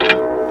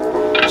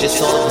Just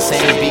sold the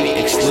same beat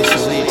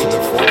exclusively to the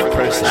fourth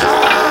person.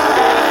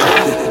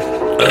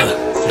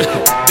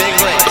 Big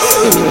Licks.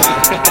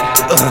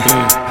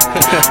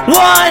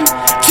 1,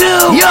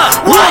 2, yeah.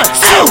 1,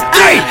 2,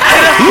 3.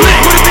 Lick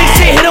with a big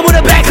shit, hit him with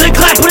a back click,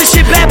 clap, put a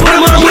shit back, put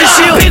him on a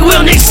windshield. Big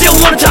wheel, nigga still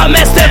wanna talk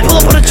mess that, pull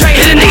up on a train,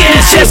 hit a nigga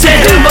in his chest,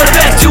 head. But the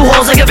back 2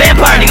 holes like a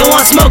vampire, nigga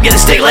want smoke, get a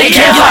stick like a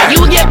campfire.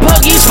 You will get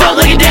poked, you smoke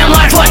like a damn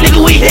line. Fuck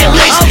nigga, we hit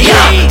licks,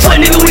 yeah. Fuck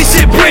nigga, we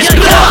sit bridge,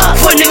 yeah.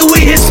 Fuck nigga,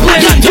 we hit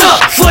split,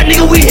 yeah. Fuck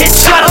nigga, we hit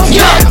shot,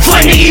 yeah.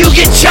 Fuck nigga, you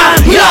get shot,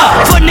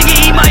 yeah. Fuck nigga,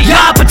 eat my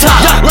yapata,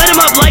 let him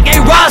up like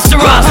a roster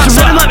up.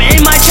 Set him up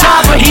in my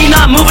chopper, he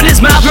not moving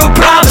his mouth, real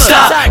problem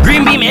stop.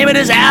 Green beam aiming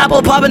his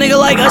apple, pop a nigga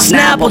like a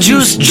Snapple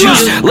juice.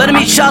 Let him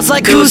eat shots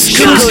like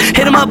couscous,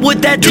 hit him up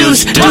with that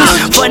deuce.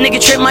 Fuck nigga,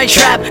 trip my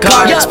trap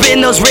card,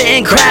 spitting those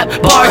written crap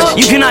bars.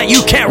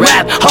 You can't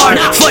rap hard.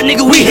 Fuck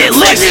nigga, we hit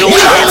licks,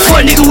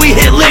 fuck nigga, we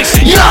hit licks,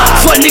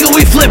 fuck nigga,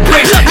 we flip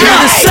bricks. Hear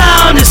the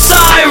sound of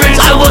sirens,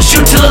 I will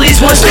shoot till at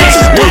least one sticks.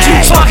 What you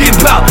talking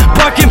about?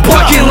 Barking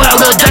loud.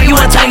 Lil Darkie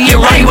wanna talk, get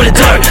right with a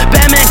dirt.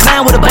 Batman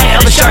clown with a bite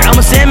of a shirt. I'm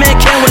a Sandman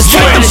can with a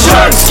sword and a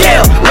shark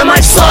scale. Let my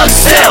slug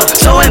sail,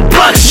 so in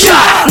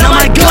buckshot. Now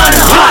my gun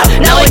hot,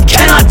 now it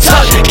cannot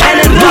tuck.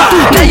 Cannon rock,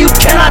 now you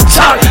cannot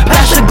talk.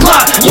 Pass the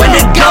Glock, when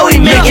it go we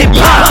make it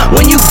pop.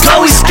 When you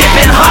go we skip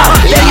and hop.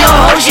 Yeah, yo,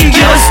 ho, she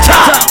give us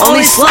top.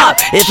 Only slop,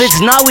 if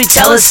it's not we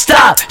tell her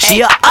stop.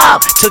 She a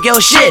op, took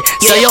your shit,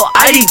 sell your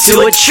ID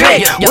to a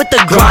trick. With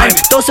the grind,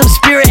 throw some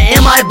spirit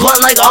in my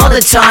blunt like all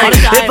the time.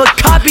 If a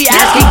copy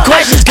asking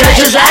questions, cause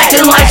just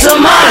acting like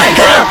some mine.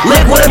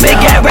 Lick with a big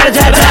gat,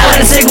 rat-a-tat-tat. Let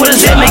it sink with a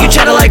zip, make you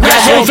chatter like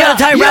rats. Yeah, got a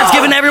tight raps,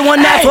 giving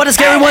everyone naps. What a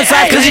scary one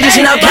slap, cause you just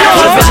seen out cat.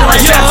 Put a fishing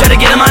line trap, try to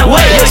get in my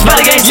way.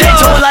 Spider gang stick,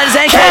 so light as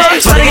ain't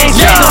cash. Spider gang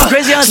stick, going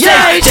crazy on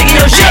stage. Taking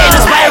your shit in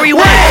a spidery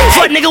way.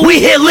 Fuck nigga,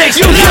 we hit licks.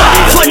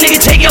 Fuck nigga,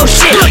 take your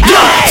shit.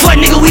 Fuck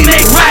nigga, we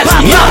make raps.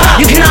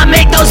 You cannot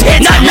make those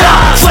hits.